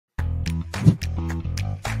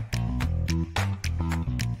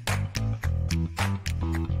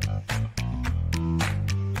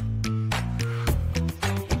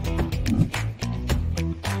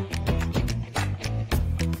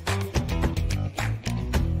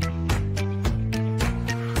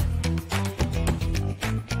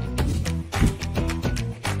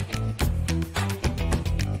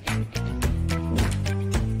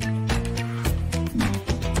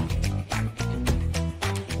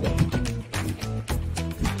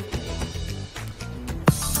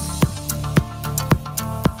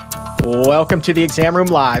Welcome to the Exam Room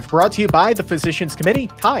Live, brought to you by the Physicians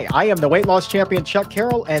Committee. Hi, I am the weight loss champion, Chuck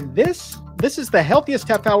Carroll, and this is the healthiest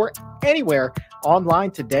half hour anywhere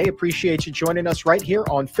online today. Appreciate you joining us right here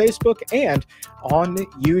on Facebook and on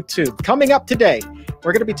YouTube. Coming up today,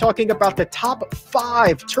 we're going to be talking about the top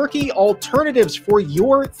 5 turkey alternatives for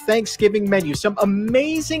your Thanksgiving menu. Some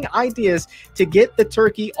amazing ideas to get the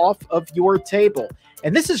turkey off of your table.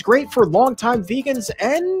 And this is great for longtime vegans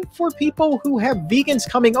and for people who have vegans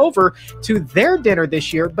coming over to their dinner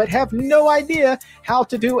this year, but have no idea how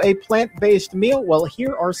to do a plant-based meal. Well,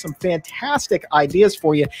 here are some fantastic ideas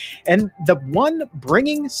for you. And the one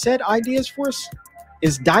bringing said ideas for us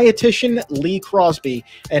is Dietitian Lee Crosby.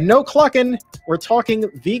 And no clucking, we're talking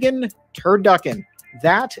vegan turducken.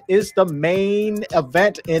 That is the main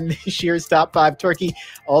event in this year's Top 5 Turkey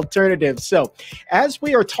Alternatives. So as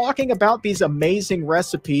we are talking about these amazing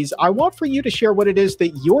recipes, I want for you to share what it is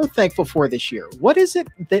that you're thankful for this year. What is it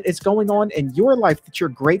that is going on in your life that you're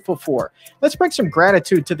grateful for? Let's bring some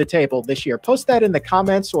gratitude to the table this year. Post that in the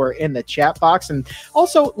comments or in the chat box. And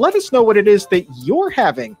also let us know what it is that you're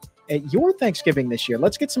having at your Thanksgiving this year.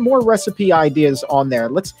 Let's get some more recipe ideas on there.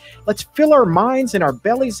 Let's fill our minds and our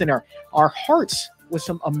bellies and our hearts with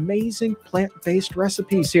some amazing plant-based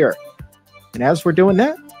recipes here. And as we're doing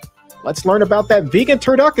that, let's learn about that vegan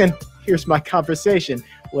turducken. Here's my conversation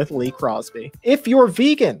with Lee Crosby. If you're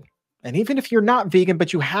vegan, and even if you're not vegan,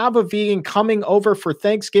 but you have a vegan coming over for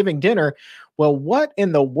Thanksgiving dinner, well, what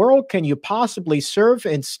in the world can you possibly serve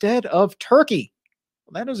instead of turkey?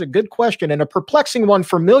 That is a good question and a perplexing one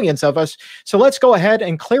for millions of us. So let's go ahead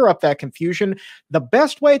and clear up that confusion. The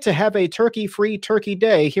best way to have a turkey-free turkey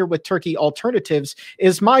day here with Turkey Alternatives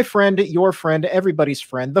is my friend, your friend, everybody's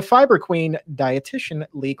friend, the Fiber Queen, Dietitian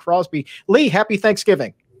Lee Crosby. Lee, happy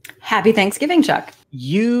Thanksgiving. Happy Thanksgiving, Chuck.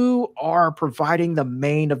 You are providing the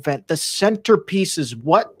main event. The centerpiece is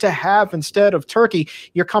what to have instead of turkey.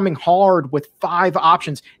 You're coming hard with 5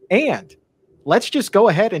 options. And let's just go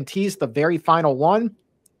ahead and tease the very final one.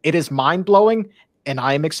 It is mind-blowing, and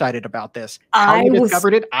I am excited about this. How you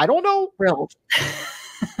discovered it, I don't know. Thrilled.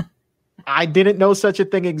 I didn't know such a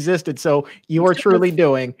thing existed. So you are truly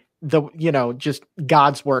doing the, just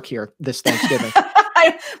God's work here this Thanksgiving.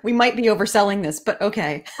 We might be overselling this, but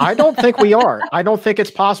okay. I don't think we are. I don't think it's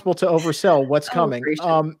possible to oversell what's coming.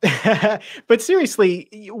 But seriously,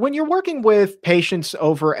 when you're working with patients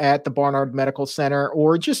over at the Barnard Medical Center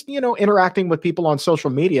or just, interacting with people on social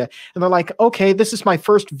media, and they're like, okay, this is my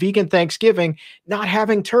first vegan Thanksgiving, not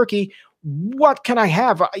having turkey. What can I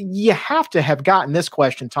have? You have to have gotten this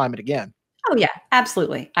question time and again. Oh, yeah,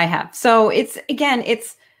 absolutely. I have. So it's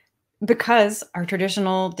because our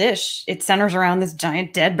traditional dish, it centers around this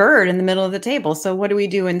giant dead bird in the middle of the table. So what do we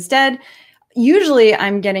do instead? Usually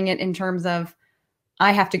I'm getting it in terms of,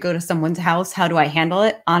 I have to go to someone's house. How do I handle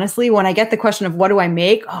it? Honestly, when I get the question of what do I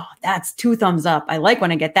make? Oh, that's 2 thumbs up. I like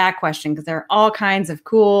when I get that question because there are all kinds of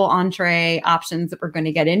cool entree options that we're going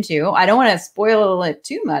to get into. I don't want to spoil it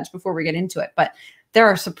too much before we get into it, but there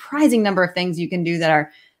are a surprising number of things you can do that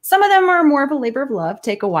are, some of them are more of a labor of love,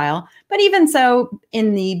 take a while, but even so,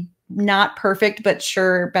 in the not perfect, but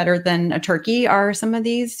sure better than a turkey are some of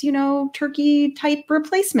these, turkey type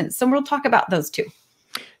replacements. So we'll talk about those too.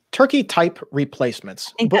 Turkey type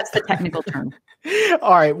replacements. I think that's the technical term.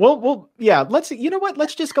 All right. Well, yeah, you know what?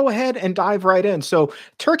 Let's just go ahead and dive right in. So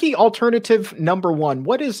turkey alternative number 1,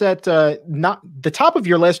 what is that? Not the top of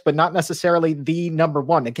your list, but not necessarily the number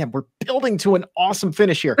 1. Again, we're building to an awesome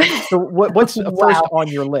finish here. So what's first on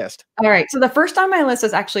your list? All right. So the first on my list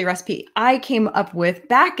is actually a recipe I came up with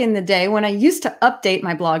back in the day when I used to update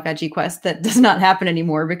my blog Veggie Quest. That does not happen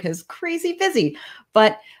anymore because crazy busy,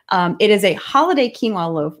 but it is a holiday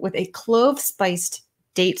quinoa loaf with a clove spiced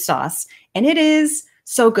date sauce. And it is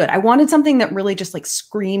so good. I wanted something that really just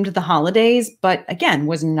screamed the holidays, but again,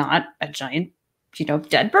 was not a giant,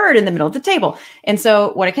 dead bird in the middle of the table. And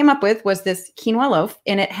so what I came up with was this quinoa loaf,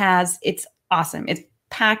 and it's awesome. It's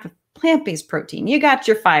packed with plant-based protein. You got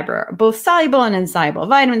your fiber, both soluble and insoluble,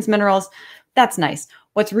 vitamins, minerals. That's nice.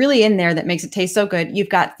 What's really in there that makes it taste so good, you've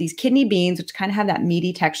got these kidney beans, which kind of have that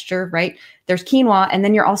meaty texture, right? There's quinoa, and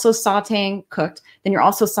then you're also sauteing cooked. Then you're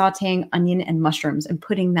also sauteing onion and mushrooms and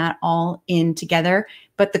putting that all in together.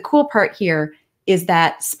 But the cool part here is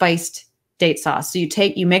that spiced date sauce. So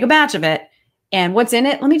you make a batch of it, and what's in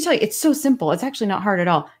it? Let me tell you, it's so simple. It's actually not hard at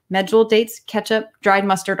all. Medjool dates, ketchup, dried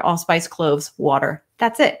mustard, allspice, cloves, water.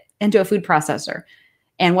 That's it. Into a food processor.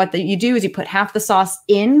 And what you do is you put half the sauce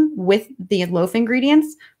in with the loaf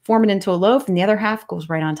ingredients, form it into a loaf, and the other half goes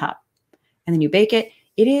right on top. And then you bake it.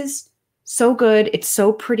 It is So good. It's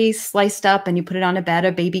so pretty sliced up, and you put it on a bed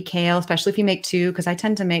of baby kale, especially if you make two, because I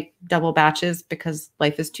tend to make double batches because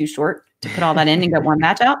life is too short to put all that in and get one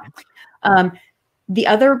batch out. The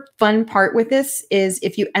other fun part with this is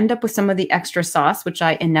if you end up with some of the extra sauce, which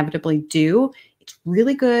I inevitably do, it's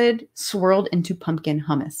really good swirled into pumpkin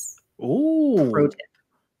hummus. Ooh. Pro tip.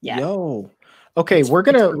 Yeah. Yo. Okay, we're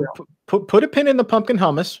going to put a pin in the pumpkin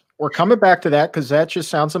hummus. We're coming back to that because that just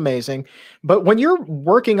sounds amazing. But when you're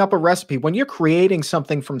working up a recipe, when you're creating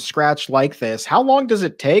something from scratch like this, how long does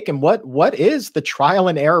it take? And what is the trial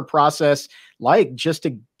and error process like just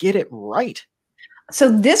to get it right? So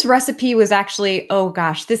this recipe was actually, oh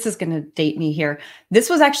gosh, this is going to date me here. This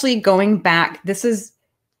was actually going back. This is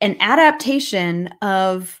an adaptation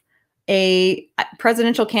of a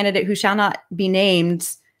presidential candidate who shall not be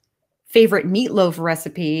named favorite meatloaf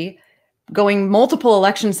recipe going multiple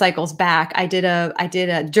election cycles back. I did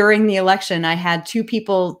a during the election, I had two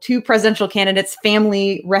presidential candidates,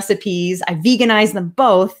 family recipes. I veganized them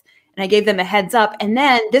both and I gave them a heads up. And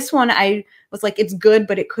then this one, I was like, it's good,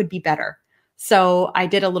 but it could be better. So I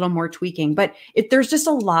did a little more tweaking, but there's just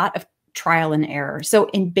a lot of trial and error. So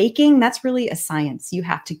in baking, that's really a science. You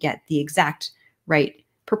have to get the exact right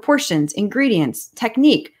proportions, ingredients,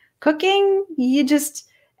 technique. Cooking, you just,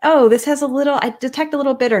 oh, this has I detect a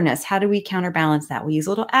little bitterness. How do we counterbalance that? We use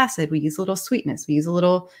a little acid, we use a little sweetness, we use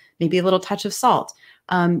maybe a little touch of salt.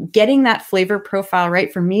 Getting that flavor profile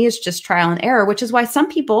right for me is just trial and error, which is why some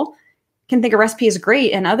people can think a recipe is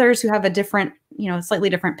great and others who have a different, slightly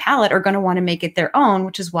different palate are going to want to make it their own,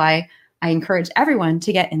 which is why I encourage everyone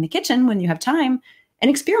to get in the kitchen when you have time and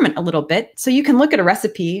experiment a little bit. So you can look at a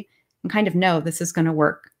recipe and kind of know this is going to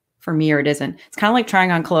work for me or it isn't. It's kind of like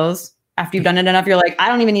trying on clothes. After you've done it enough, you're like, I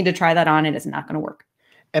don't even need to try that on. It is not going to work.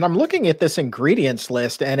 And I'm looking at this ingredients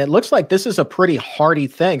list and it looks like this is a pretty hearty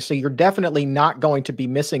thing. So you're definitely not going to be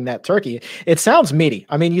missing that turkey. It sounds meaty.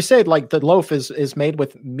 I mean, you said like the loaf is made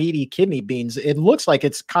with meaty kidney beans. It looks like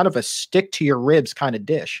it's kind of a stick to your ribs kind of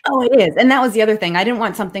dish. Oh, it is. And that was the other thing. I didn't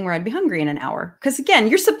want something where I'd be hungry in an hour. Because again,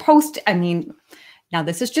 you're supposed to, now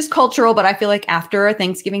this is just cultural, but I feel like after a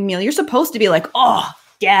Thanksgiving meal, you're supposed to be like, oh,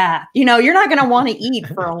 yeah, you're not going to want to eat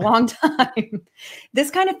for a long time.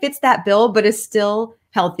 This kind of fits that bill, but is still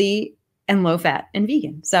healthy and low fat and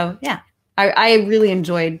vegan. So yeah, I really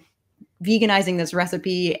enjoyed veganizing this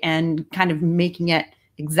recipe and kind of making it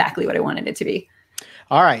exactly what I wanted it to be.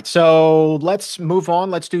 All right, so let's move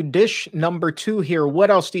on. Let's do dish number 2 here.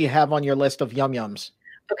 What else do you have on your list of yum yums?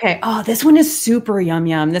 Okay. Oh, this one is super yum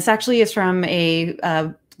yum. This actually is from a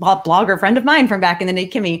blogger friend of mine from back in the day,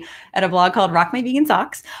 Kimmy, at a blog called Rock My Vegan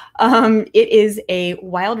Socks. It is a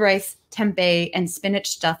wild rice tempeh and spinach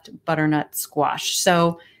stuffed butternut squash.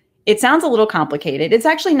 So it sounds a little complicated. It's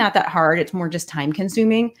actually not that hard. It's more just time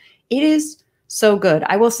consuming. It is so good.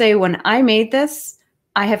 I will say when I made this,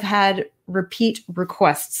 I have had repeat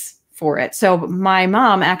requests for it. So my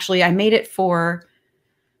mom, actually, I made it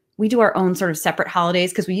we do our own sort of separate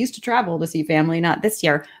holidays because we used to travel to see family, not this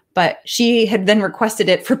year. But she had then requested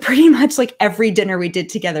it for pretty much like every dinner we did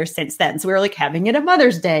together since then. So we were like having it at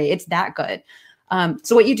Mother's Day. It's that good.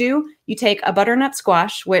 So what you do, you take a butternut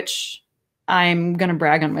squash, which I'm going to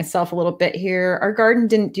brag on myself a little bit here. Our garden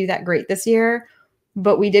didn't do that great this year,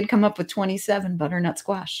 but we did come up with 27 butternut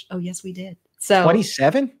squash. Oh, yes, we did. So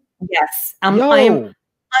 27? Yes.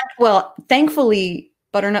 Well, thankfully,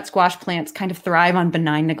 butternut squash plants kind of thrive on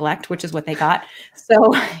benign neglect, which is what they got.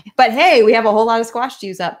 So, but hey, we have a whole lot of squash to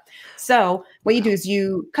use up. So what you do is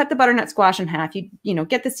you cut the butternut squash in half, you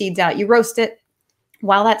get the seeds out, you roast it.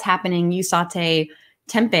 While that's happening, you saute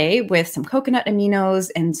tempeh with some coconut aminos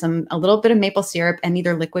and a little bit of maple syrup and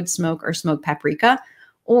either liquid smoke or smoked paprika.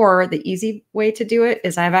 Or the easy way to do it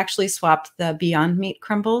is I've actually swapped the Beyond Meat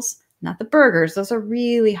crumbles, not the burgers. Those are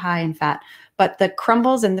really high in fat, but the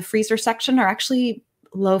crumbles in the freezer section are actually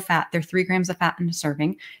low fat. They're 3 grams of fat in a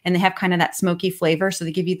serving, and they have kind of that smoky flavor. So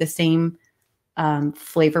they give you the same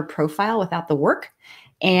flavor profile without the work.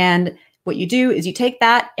 And what you do is you take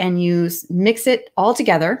that and you mix it all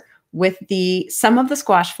together with some of the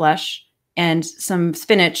squash flesh and some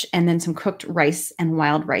spinach and then some cooked rice and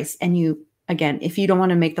wild rice. And again, if you don't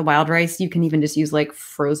want to make the wild rice, you can even just use like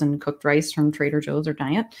frozen cooked rice from Trader Joe's or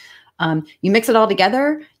Giant. You mix it all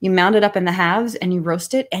together, you mount it up in the halves and you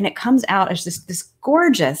roast it. And it comes out as this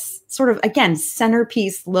gorgeous sort of, again,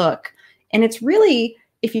 centerpiece look. And it's really,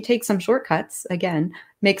 if you take some shortcuts, again,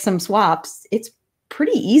 make some swaps, it's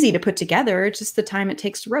pretty easy to put together. It's just the time it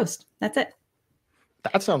takes to roast. That's it.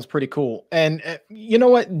 That sounds pretty cool. And you know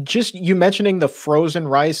what? Just you mentioning the frozen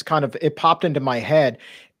rice it popped into my head.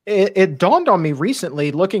 It dawned on me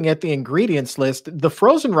recently looking at the ingredients list. The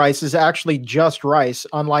frozen rice is actually just rice,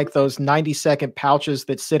 unlike those 90-second pouches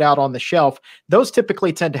that sit out on the shelf. Those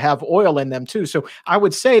typically tend to have oil in them too. So I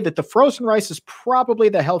would say that the frozen rice is probably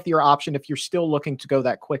the healthier option if you're still looking to go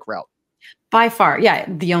that quick route. By far. Yeah.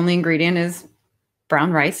 The only ingredient is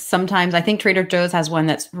brown rice. Sometimes I think Trader Joe's has one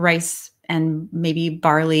that's rice and maybe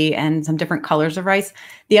barley and some different colors of rice.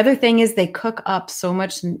 The other thing is they cook up so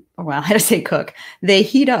much, well, how to say cook, they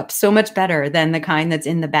heat up so much better than the kind that's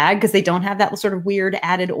in the bag because they don't have that sort of weird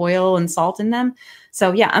added oil and salt in them.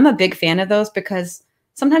 So yeah, I'm a big fan of those because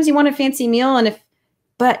sometimes you want a fancy meal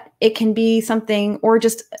but it can be something, or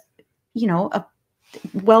just, a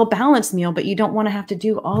well-balanced meal, but you don't want to have to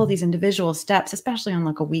do all of these individual steps, especially on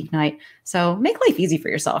like a weeknight. So make life easy for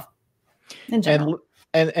yourself in general.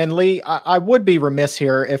 And Lee, I would be remiss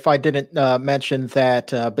here if I didn't mention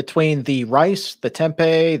that between the rice, the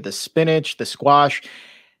tempeh, the spinach, the squash,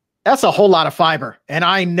 that's a whole lot of fiber. And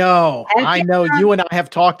I know you and I have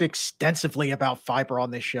talked extensively about fiber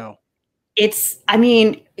on this show.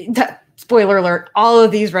 Spoiler alert, all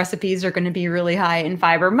of these recipes are going to be really high in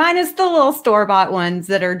fiber, minus the little store-bought ones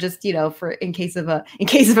that are just, for in case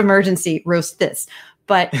of emergency, roast this.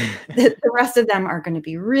 But the rest of them are going to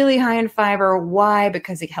be really high in fiber. Why?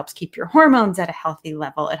 Because it helps keep your hormones at a healthy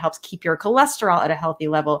level. It helps keep your cholesterol at a healthy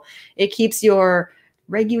level. It keeps your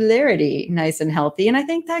regularity nice and healthy. And I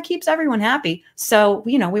think that keeps everyone happy. So,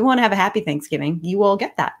 we want to have a happy Thanksgiving. You will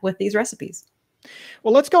get that with these recipes.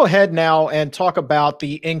 Well, let's go ahead now and talk about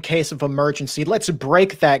the in case of emergency. Let's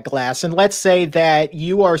break that glass. And let's say that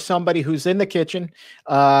you are somebody who's in the kitchen,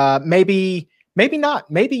 maybe not.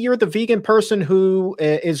 Maybe you're the vegan person who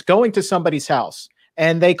is going to somebody's house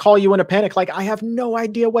and they call you in a panic, like, I have no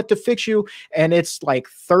idea what to fix you. And it's like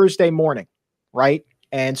Thursday morning, right?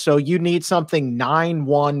 And so you need something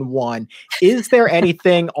 911. Is there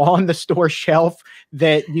anything on the store shelf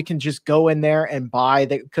that you can just go in there and buy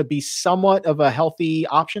that could be somewhat of a healthy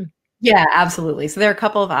option? Yeah, absolutely. So there are a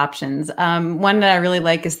couple of options. One that I really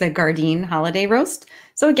like is the Gardein holiday roast.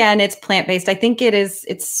 So again, it's plant-based. I think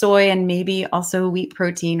it's soy and maybe also wheat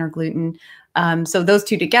protein or gluten. So those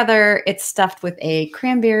two together, it's stuffed with a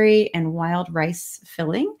cranberry and wild rice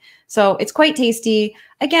filling. So it's quite tasty.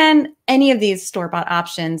 Again, any of these store-bought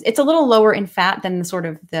options, it's a little lower in fat than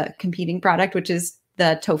the competing product, which is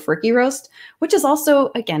the tofurkey roast, which is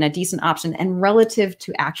also, again, a decent option and relative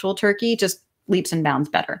to actual turkey, just leaps and bounds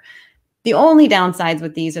better. The only downsides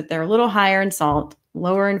with these are they're a little higher in salt,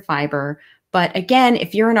 lower in fiber. But again,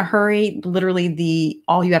 if you're in a hurry, literally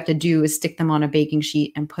all you have to do is stick them on a baking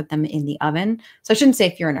sheet and put them in the oven. So I shouldn't say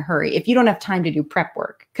if you're in a hurry, if you don't have time to do prep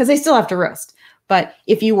work, because they still have to roast. But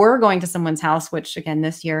if you were going to someone's house, which again,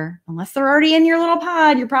 this year, unless they're already in your little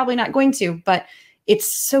pod, you're probably not going to, but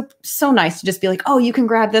it's so nice to just be like, oh, you can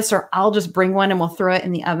grab this, or I'll just bring one and we'll throw it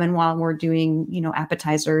in the oven while we're doing,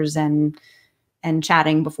 appetizers and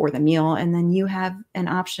chatting before the meal. And then you have an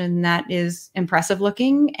option that is impressive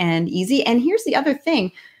looking and easy. And here's the other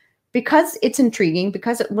thing, because it's intriguing,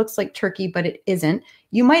 because it looks like turkey, but it isn't,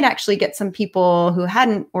 you might actually get some people who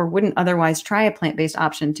hadn't or wouldn't otherwise try a plant-based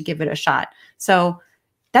option to give it a shot. So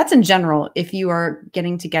that's in general, if you are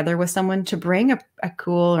getting together with someone to bring a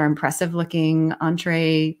cool or impressive looking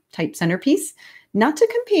entree type centerpiece, not to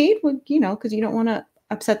compete with, because you don't want to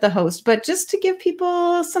upset the host, but just to give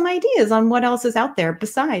people some ideas on what else is out there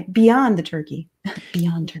beyond the turkey,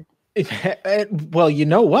 beyond turkey. Well, you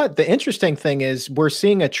know what? The interesting thing is we're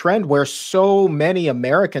seeing a trend where so many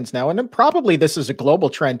Americans now, and then probably this is a global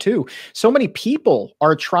trend too, so many people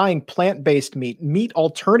are trying plant-based meat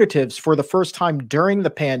alternatives for the first time during the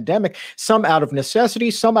pandemic, some out of necessity,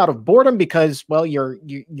 some out of boredom because, well, you're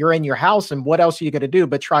in your house and what else are you going to do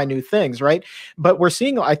but try new things, right? But we're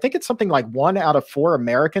seeing, I think it's something like 1 out of 4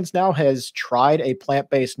 Americans now has tried a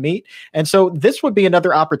plant-based meat. And so this would be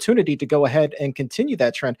another opportunity to go ahead and continue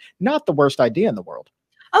that trend. Not the worst idea in the world.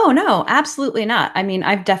 Oh, no, absolutely not. I mean,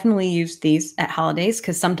 I've definitely used these at holidays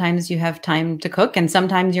because sometimes you have time to cook and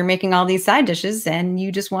sometimes you're making all these side dishes and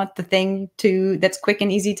you just want the thing that's quick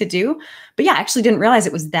and easy to do. But yeah, I actually didn't realize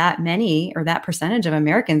it was that many or that percentage of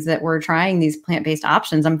Americans that were trying these plant-based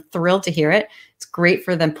options. I'm thrilled to hear it. It's great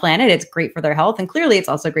for the planet. It's great for their health. And clearly it's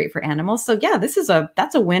also great for animals. So yeah,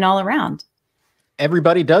 that's a win all around.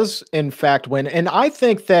 Everybody does, in fact, win. And I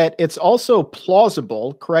think that it's also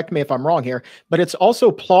plausible, correct me if I'm wrong here, but it's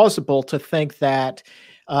also plausible to think that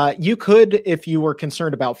you could, if you were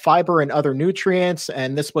concerned about fiber and other nutrients,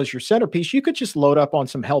 and this was your centerpiece, you could just load up on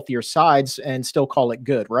some healthier sides and still call it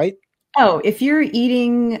good, right? Oh, if you're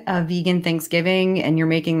eating a vegan Thanksgiving and you're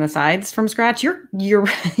making the sides from scratch, you're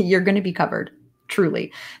going to be covered,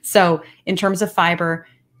 truly. So in terms of fiber,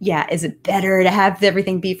 Yeah, is it better to have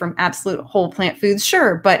everything be from absolute whole plant foods?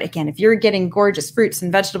 Sure. But again, if you're getting gorgeous fruits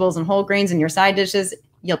and vegetables and whole grains in your side dishes,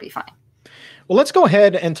 you'll be fine. Well, let's go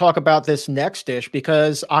ahead and talk about this next dish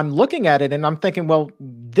because I'm looking at it and I'm thinking, well,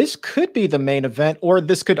 this could be the main event, or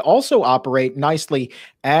this could also operate nicely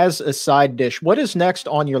as a side dish. What is next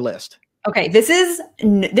on your list? Okay,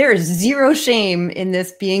 there is zero shame in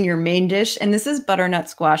this being your main dish, and this is butternut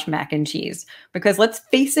squash mac and cheese. Because let's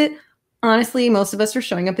face it, honestly, most of us are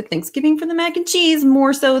showing up at Thanksgiving for the mac and cheese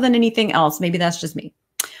more so than anything else. Maybe that's just me.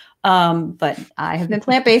 But I have been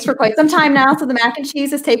plant-based for quite some time now, so the mac and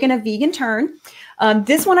cheese has taken a vegan turn.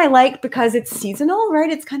 This one I like because it's seasonal,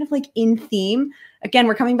 right? It's kind of like in theme. Again,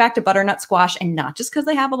 we're coming back to butternut squash, and not just because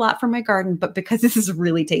I have a lot from my garden, but because this is a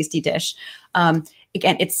really tasty dish.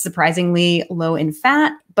 Again, it's surprisingly low in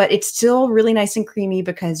fat, but it's still really nice and creamy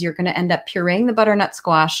because you're going to end up pureeing the butternut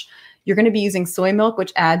squash. You're going to be using soy milk,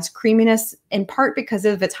 which adds creaminess in part because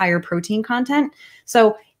of its higher protein content.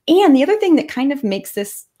 So, and the other thing that kind of makes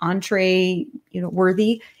this entree,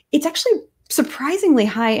 worthy, it's actually surprisingly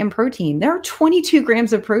high in protein. There are 22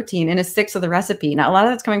 grams of protein in a sixth of the recipe. Now, a lot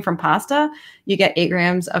of that's coming from pasta. You get 8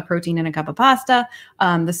 grams of protein in a cup of pasta.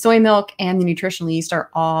 The soy milk and the nutritional yeast are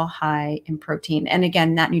all high in protein. And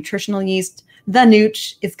again, that nutritional yeast, the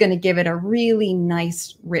nooch, is going to give it a really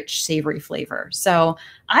nice, rich, savory flavor. So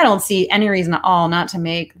I don't see any reason at all not to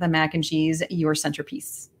make the mac and cheese your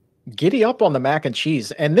centerpiece. Giddy up on the mac and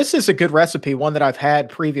cheese. And this is a good recipe, one that I've had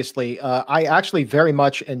previously. I actually very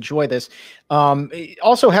much enjoy this. It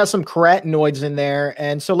also has some carotenoids in there.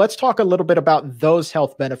 And so let's talk a little bit about those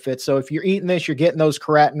health benefits. So if you're eating this, you're getting those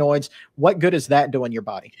carotenoids. What good is that doing your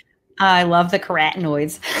body? I love the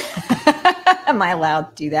carotenoids. Am I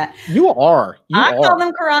allowed to do that? You are. I call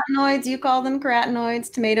them carotenoids. You call them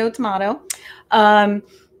carotenoids. Tomato, tomato.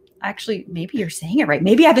 Actually, maybe you're saying it right.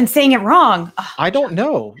 Maybe I've been saying it wrong. Oh, I don't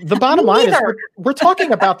know. The bottom line is we're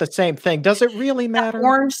talking about the same thing. Does it really matter?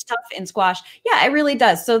 Orange stuff in squash. Yeah, it really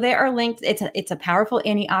does. So they are linked. It's a powerful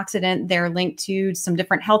antioxidant. They're linked to some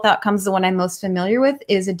different health outcomes. The one I'm most familiar with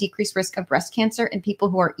is a decreased risk of breast cancer in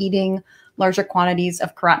people who are eating larger quantities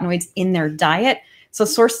of carotenoids in their diet. So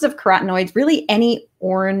sources of carotenoids, really any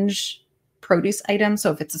orange produce item.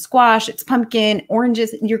 So if it's a squash, it's pumpkin,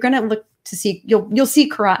 oranges, you're going to look to see, you'll see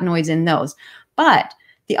carotenoids in those. But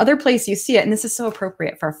the other place you see it, and this is so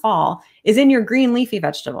appropriate for fall, is in your green leafy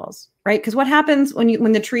vegetables, right? Because what happens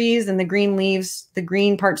when the trees and the green leaves, the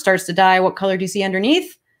green part starts to die, what color do you see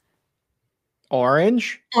underneath?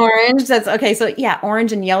 Orange. Orange. That's okay. So yeah,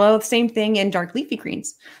 orange and yellow, same thing in dark leafy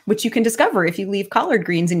greens, which you can discover if you leave collard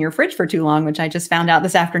greens in your fridge for too long, which I just found out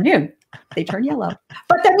this afternoon. They turn yellow,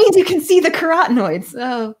 but that means you can see the carotenoids.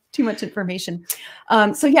 Oh, too much information.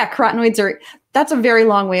 So yeah, carotenoids that's a very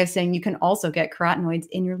long way of saying you can also get carotenoids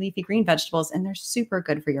in your leafy green vegetables, and they're super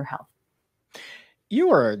good for your health. You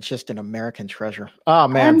are just an American treasure. Oh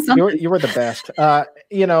man, you were the best.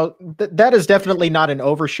 That is definitely not an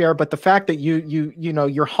overshare, but the fact that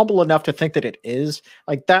you're humble enough to think that it is,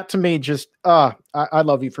 like, that to me just I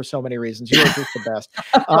love you for so many reasons. You are just the best.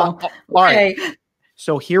 All right.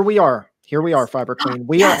 So here we are, Fiber Queen.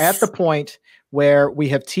 We are at the point where we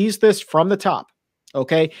have teased this from the top.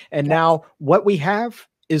 Okay. And now what we have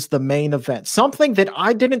is the main event, something that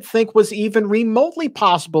I didn't think was even remotely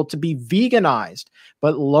possible to be veganized.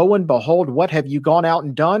 But lo and behold, what have you gone out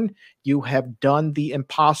and done? You have done the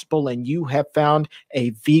impossible, and you have found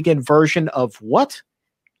a vegan version of what?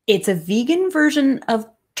 It's a vegan version of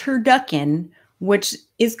turducken, which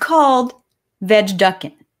is called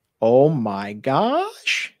Vegducken. Oh my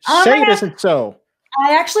gosh. Say it isn't so.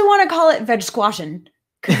 I actually want to call it veg squashin',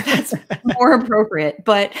 because that's more appropriate,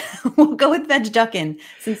 but we'll go with Vegducken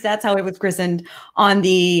since that's how it was christened on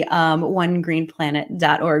the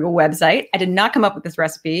onegreenplanet.org website. I did not come up with this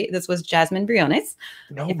recipe. This was Jasmine Briones.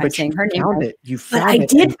 No, but I'm saying her name right. You found it. I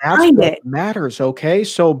did find it. Matters, okay?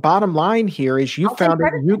 So bottom line here is you found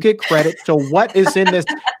it. You get credit. So what is in this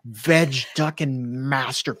Vegducken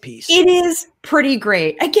masterpiece? It is pretty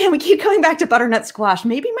great. Again, we keep coming back to butternut squash.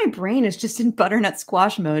 Maybe my brain is just in butternut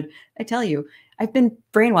squash mode. I tell you. I've been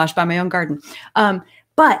brainwashed by my own garden.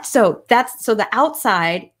 But so the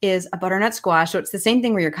outside is a butternut squash. So it's the same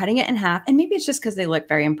thing where you're cutting it in half, and maybe it's just because they look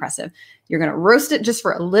very impressive. You're going to roast it just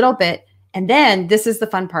for a little bit. And then this is the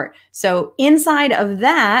fun part. So inside of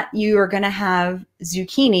that, you are going to have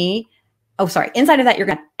zucchini. Oh, sorry. Inside of that, you're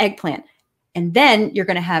going to have eggplant. And then you're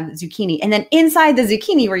going to have zucchini. And then inside the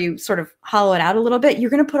zucchini, where you sort of hollow it out a little bit, you're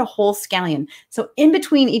going to put a whole scallion. So in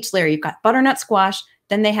between each layer, you've got butternut squash.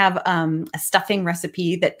 Then they have a stuffing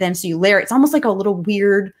recipe so you layer it. It's almost like a little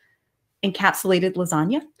weird encapsulated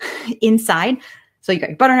lasagna inside. So you got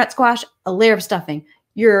your butternut squash, a layer of stuffing.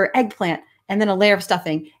 your eggplant, and then a layer of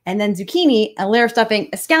stuffing, and then zucchini, a layer of stuffing,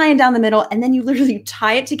 a scallion down the middle, and then you literally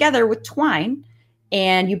tie it together with twine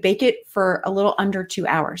and you bake it for a little under 2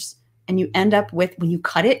 hours. And you end up with, when you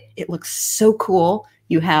cut it, it looks so cool.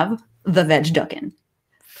 You have the Vegducken.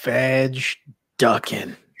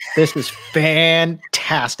 Vegducken. This is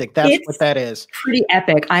fantastic. That's what that is. Pretty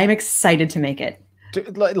epic. I am excited to make it.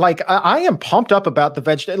 Like, I am pumped up about the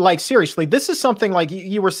veg. Like, seriously, this is something, like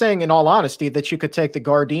you were saying, in all honesty, that you could take the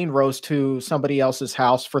Gardein roast to somebody else's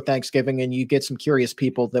house for Thanksgiving and you get some curious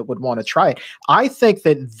people that would want to try it. I think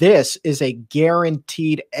that this is a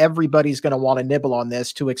guaranteed, everybody's going to want to nibble on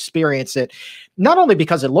this to experience it, not only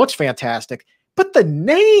because it looks fantastic, but the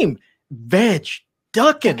name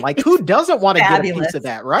Vegducken. Like, who doesn't want to get a piece of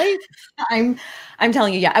that, right? I'm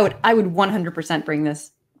telling you, yeah, I would 100% bring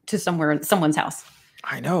this to someone's house.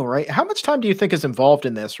 I know, right? How much time do you think is involved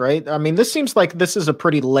in this, right? I mean, this seems like this is a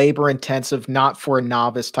pretty labor-intensive, not for a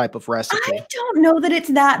novice type of recipe. I don't know that it's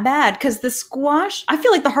that bad, because the squash, I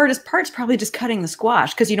feel like the hardest part's probably just cutting the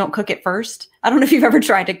squash, because you don't cook it first. I don't know if you've ever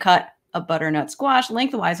tried to cut a butternut squash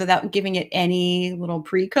lengthwise without giving it any little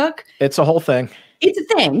pre-cook. It's a whole thing. It's a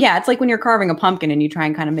thing. Yeah. It's like when you're carving a pumpkin and you try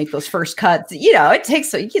and kind of make those first cuts, you know, it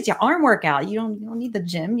gets your arm workout. You don't need the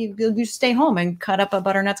gym. You just stay home and cut up a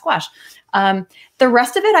butternut squash. The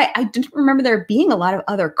rest of it, I didn't remember there being a lot of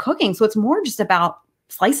other cooking. So it's more just about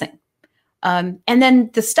slicing. And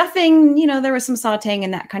then the stuffing, you know, there was some sauteing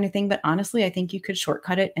and that kind of thing. But honestly, I think you could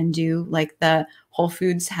shortcut it and do, like, the Whole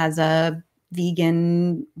Foods has a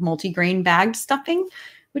vegan multi-grain bagged stuffing,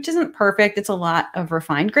 which isn't perfect. It's a lot of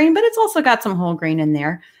refined grain, but it's also got some whole grain in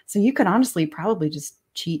there. So you could honestly probably just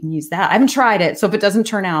cheat and use that. I haven't tried it, so if it doesn't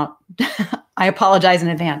turn out, I apologize in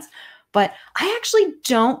advance. But I actually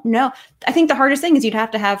don't know. I think the hardest thing is you'd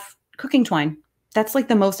have to have cooking twine. That's like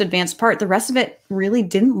the most advanced part. The rest of it really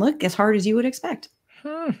didn't look as hard as you would expect.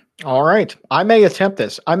 All right. I may attempt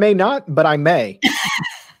this. I may not, but I may.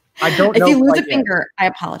 I don't know. If you lose a finger, I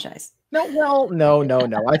apologize. No, well, no.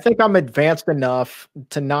 I think I'm advanced enough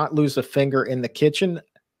to not lose a finger in the kitchen.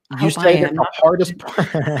 You say that the hardest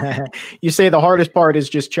part, you say the hardest part is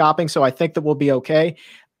just chopping, so I think that we'll be okay.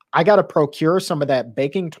 I got to procure some of that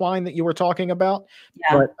baking twine that you were talking about.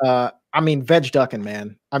 Yeah. But I mean, Vegducken,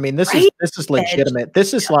 man. I mean, this is legitimate.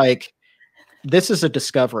 This is like, this is a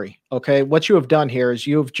discovery. Okay, what you have done here is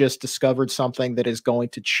you have just discovered something that is going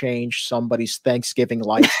to change somebody's Thanksgiving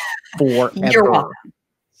life forever. You're welcome.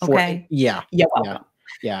 Okay. Yeah. You're welcome.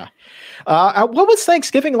 Yeah. What was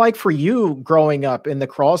Thanksgiving like for you growing up in the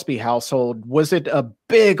Crosby household? Was it a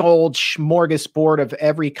big old smorgasbord of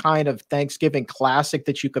every kind of Thanksgiving classic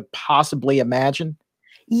that you could possibly imagine?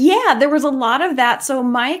 Yeah, there was a lot of that. So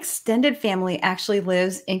my extended family actually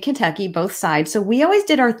lives in Kentucky, both sides. So we always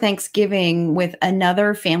did our Thanksgiving with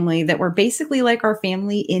another family that were basically like our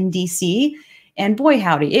family in DC. And boy,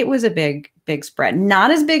 howdy, it was a big spread.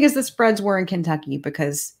 Not as big as the spreads were in Kentucky,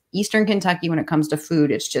 because Eastern Kentucky, when it comes to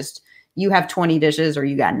food, it's just, you have 20 dishes or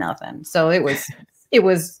you got nothing. So it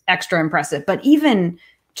was extra impressive. But even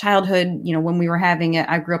childhood, you know, when we were having it,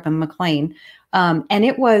 I grew up in McLean, and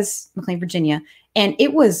it was McLean, Virginia. And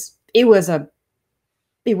it was a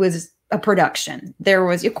production. There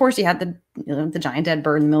was, of course, you had the giant dead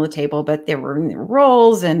bird in the middle of the table, but there were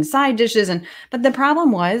rolls and side dishes. But the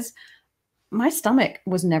problem was, my stomach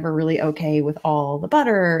was never really okay with all the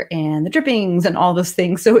butter and the drippings and all those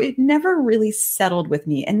things. So it never really settled with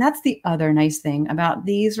me. And that's the other nice thing about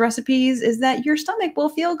these recipes, is that your stomach will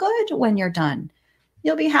feel good when you're done.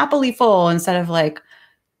 You'll be happily full instead of like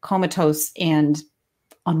comatose and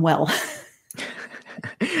unwell.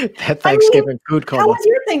 That Thanksgiving food coma. How was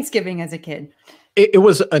your Thanksgiving as a kid? It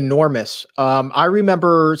was enormous. I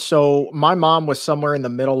remember, so my mom was somewhere in the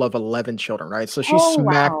middle of 11 children, right? So she's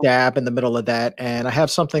smack dab in the middle of that. And I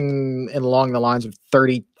have something along the lines of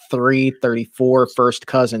 33, 34 first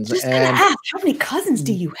cousins. Just and how many cousins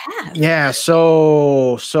do you have? Yeah,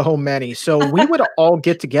 so many. So we would all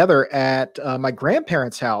get together at my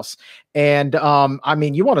grandparents' house. And I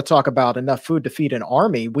mean, you want to talk about enough food to feed an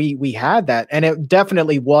army. We had that. And it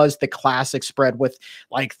definitely was the classic spread with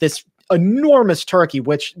like this enormous turkey,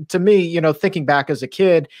 which to me, you know, thinking back as a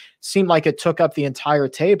kid, seemed like it took up the entire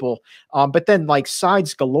table. But then like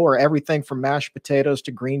sides galore, everything from mashed potatoes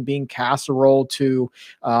to green bean casserole to,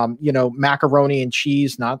 you know, macaroni and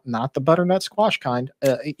cheese, not the butternut squash kind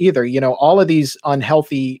either. You know, all of these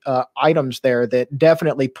unhealthy items there that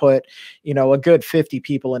definitely put, you know, a good 50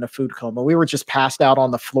 people in a food coma. We were just passed out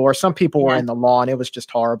on the floor. Some people were in the lawn. It was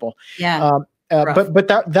just horrible. Yeah. But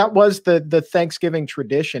that was the Thanksgiving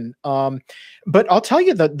tradition. But I'll tell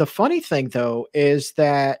you the funny thing though is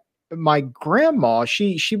that my grandma,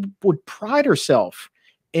 she would pride herself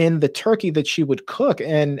in the turkey that she would cook.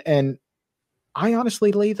 And I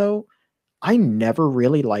honestly, Lee, though, I never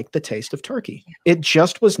really liked the taste of turkey. It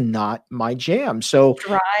just was not my jam. So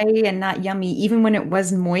Dry and not yummy, even when it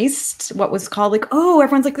was moist. What was called like, oh,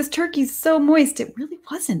 everyone's like, this turkey's so moist. It really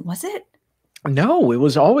wasn't, was it? no, it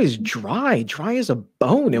was always dry as a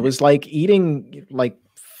bone. It was like eating like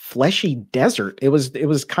fleshy desert. It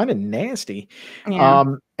was kind of nasty. Yeah,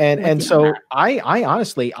 with And you on so that. I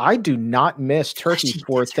honestly I do not miss turkey Fleshy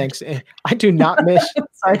for desert. thanks. I do not miss.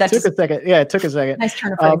 Sorry, It that took just a second. Yeah, it took a second. nice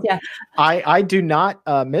turn of phrase. Um, Yeah. I do not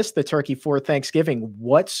miss the turkey for Thanksgiving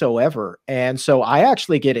whatsoever, and so I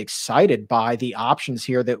actually get excited by the options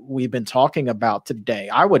here that we've been talking about today.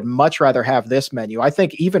 I would much rather have this menu. I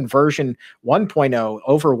think even version 1.0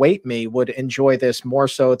 overweight me would enjoy this more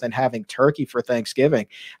so than having turkey for Thanksgiving.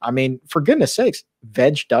 I mean, for goodness sakes,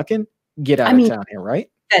 Vegducken, get I out of mean, town here, right?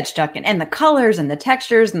 Vegducken and the colors and the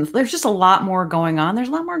textures, and there's just a lot more going on. There's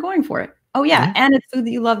a lot more going for it. Oh yeah, Yeah. and it's food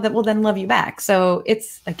that you love that will then love you back. So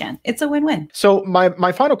it's again, it's a win-win. So my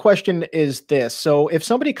final question is this. So if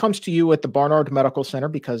somebody comes to you at the Barnard Medical Center,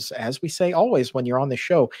 because as we say always when you're on the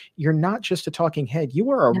show, you're not just a talking head, you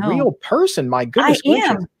are a No, real person. My I goodness gracious.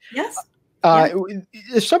 am. Yes. Uh, Yes.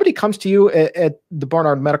 if somebody comes to you at the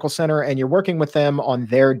Barnard Medical Center and you're working with them on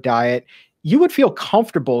their diet, you would feel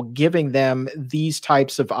comfortable giving them these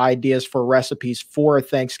types of ideas for recipes for a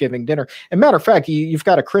Thanksgiving dinner. And matter of fact, you've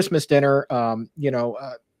got a Christmas dinner,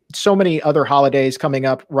 so many other holidays coming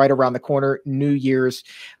up right around the corner, New Year's.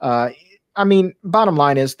 I mean, bottom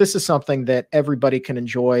line is this is something that everybody can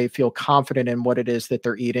enjoy, feel confident in what it is that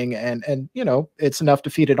they're eating. And it's enough to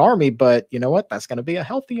feed an army, but you know what? That's going to be a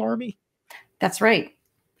healthy army. That's right.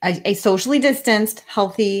 A socially distanced,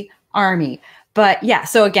 healthy army. But yeah,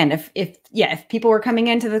 so again, if people were coming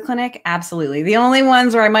into the clinic, absolutely. The only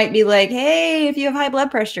ones where I might be like, hey, if you have high blood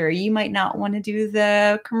pressure, you might not want to do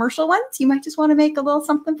the commercial ones. You might just want to make a little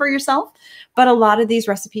something for yourself. But a lot of these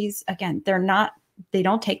recipes, again, they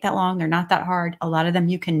don't take that long. They're not that hard. A lot of them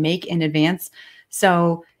you can make in advance.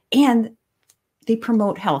 So, and they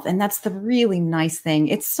promote health. And that's the really nice thing.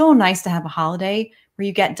 It's so nice to have a holiday where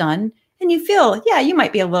you get done and you feel, yeah, you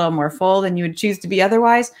might be a little more full than you would choose to be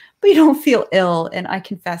otherwise, but you don't feel ill. And I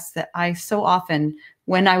confess that I so often,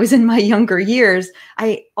 when I was in my younger years, I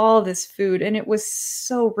ate all this food and it was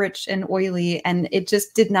so rich and oily and it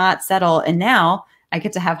just did not settle. And now I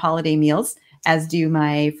get to have holiday meals, as do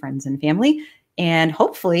my friends and family, and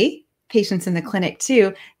hopefully patients in the clinic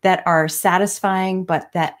too, that are satisfying,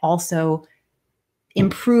 but that also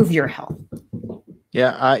improve your health.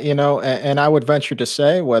 Yeah, and I would venture to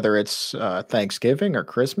say whether it's Thanksgiving or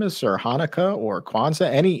Christmas or Hanukkah or Kwanzaa,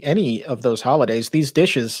 any of those holidays, these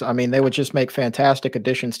dishes, I mean, they would just make fantastic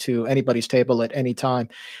additions to anybody's table at any time.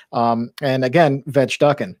 And again,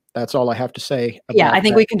 Vegducken. That's all I have to say Yeah, about I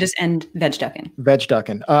think that. we can just end Vegducken.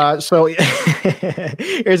 Vegducken. So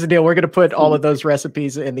here's the deal. We're going to put all of those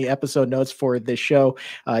recipes in the episode notes for this show.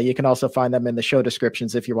 You can also find them in the show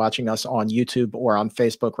descriptions if you're watching us on YouTube or on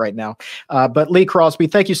Facebook right now. But Lee Crosby,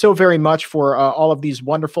 thank you so very much for all of these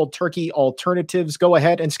wonderful turkey alternatives. Go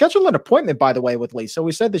ahead and schedule an appointment, by the way, with Lee. So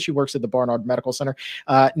we said that she works at the Barnard Medical Center.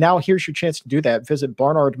 Now here's your chance to do that. Visit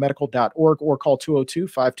barnardmedical.org or call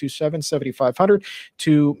 202-527-7500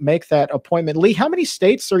 to make that appointment. Lee, how many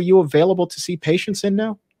states are you available to see patients in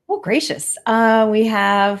now? Oh, gracious. We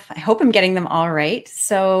have, I hope I'm getting them all right.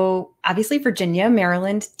 So obviously Virginia,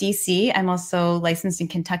 Maryland, DC. I'm also licensed in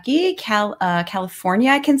Kentucky,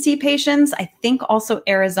 California. I can see patients. I think also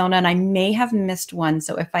Arizona, and I may have missed one.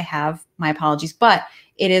 So if I have, my apologies, but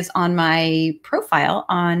it is on my profile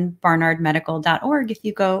on barnardmedical.org. If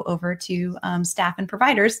you go over to staff and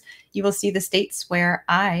providers, you will see the states where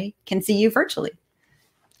I can see you virtually.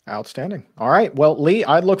 Outstanding. All right. Well, Lee,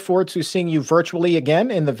 I look forward to seeing you virtually again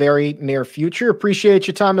in the very near future. Appreciate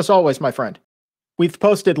your time as always, my friend. We've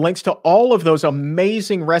posted links to all of those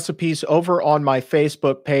amazing recipes over on my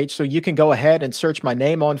Facebook page, so you can go ahead and search my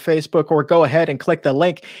name on Facebook or go ahead and click the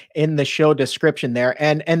link in the show description there.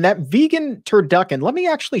 And that vegan turducken, let me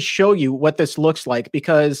actually show you what this looks like,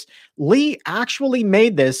 because Lee actually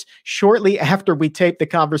made this shortly after we taped the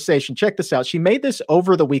conversation. Check this out. She made this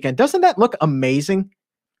over the weekend. Doesn't that look amazing?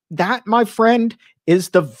 That, my friend, is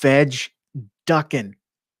the Vegducken.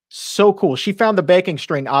 So cool. She found the baking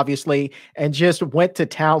string, obviously, and just went to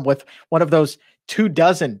town with one of those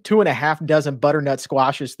 2.5 dozen butternut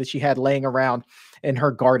squashes that she had laying around in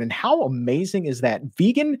her garden. How amazing is that?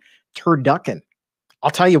 Vegan turducken.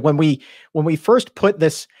 I'll tell you, when we first put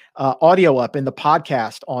this audio up in the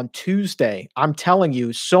podcast on Tuesday, I'm telling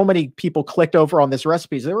you, so many people clicked over on this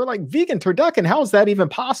recipes. They were like, vegan turducken, how is that even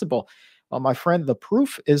possible? Well, my friend, the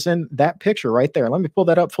proof is in that picture right there. Let me pull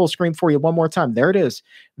that up full screen for you one more time. There it is.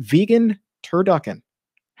 Vegan turducken.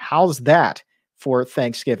 How's that for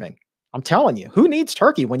Thanksgiving? I'm telling you, who needs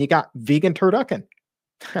turkey when you got vegan turducken?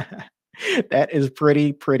 That is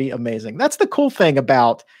pretty amazing. That's the cool thing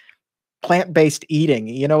about plant-based eating.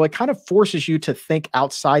 You know, it kind of forces you to think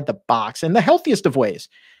outside the box in the healthiest of ways.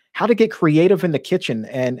 How to get creative in the kitchen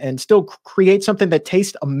and still create something that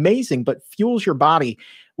tastes amazing but fuels your body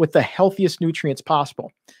with the healthiest nutrients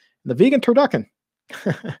possible. The vegan turducken.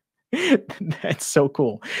 That's so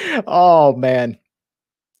cool. Oh man.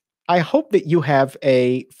 I hope that you have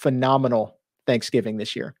a phenomenal Thanksgiving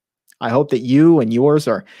this year. I hope that you and yours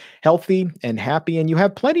are healthy and happy and you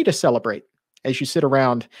have plenty to celebrate as you sit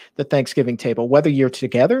around the Thanksgiving table, whether you're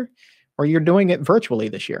together or you're doing it virtually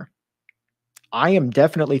this year. I am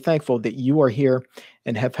definitely thankful that you are here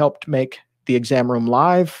and have helped make the Exam Room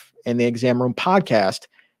Live and the Exam Room Podcast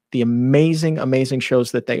the amazing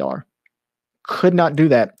shows that they are. Could not do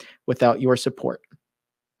that without your support.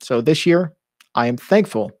 So this year, I am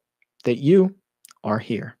thankful that you are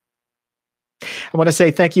here. I want to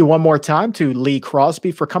say thank you one more time to Lee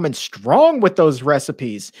Crosby for coming strong with those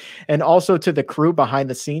recipes, and also to the crew behind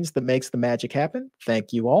the scenes that makes the magic happen.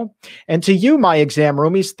 Thank you all. And to you, my exam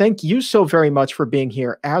roomies, thank you so very much for being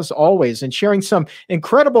here as always and sharing some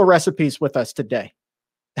incredible recipes with us today.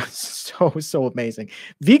 So amazing.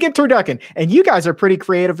 Vegan turducken. And you guys are pretty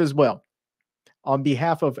creative as well. On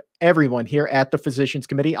behalf of everyone here at the Physicians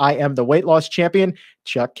Committee, I am the weight loss champion,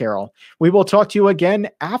 Chuck Carroll. We will talk to you again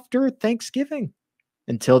after Thanksgiving.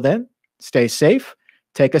 Until then, stay safe,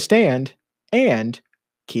 take a stand, and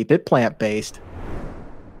keep it plant-based.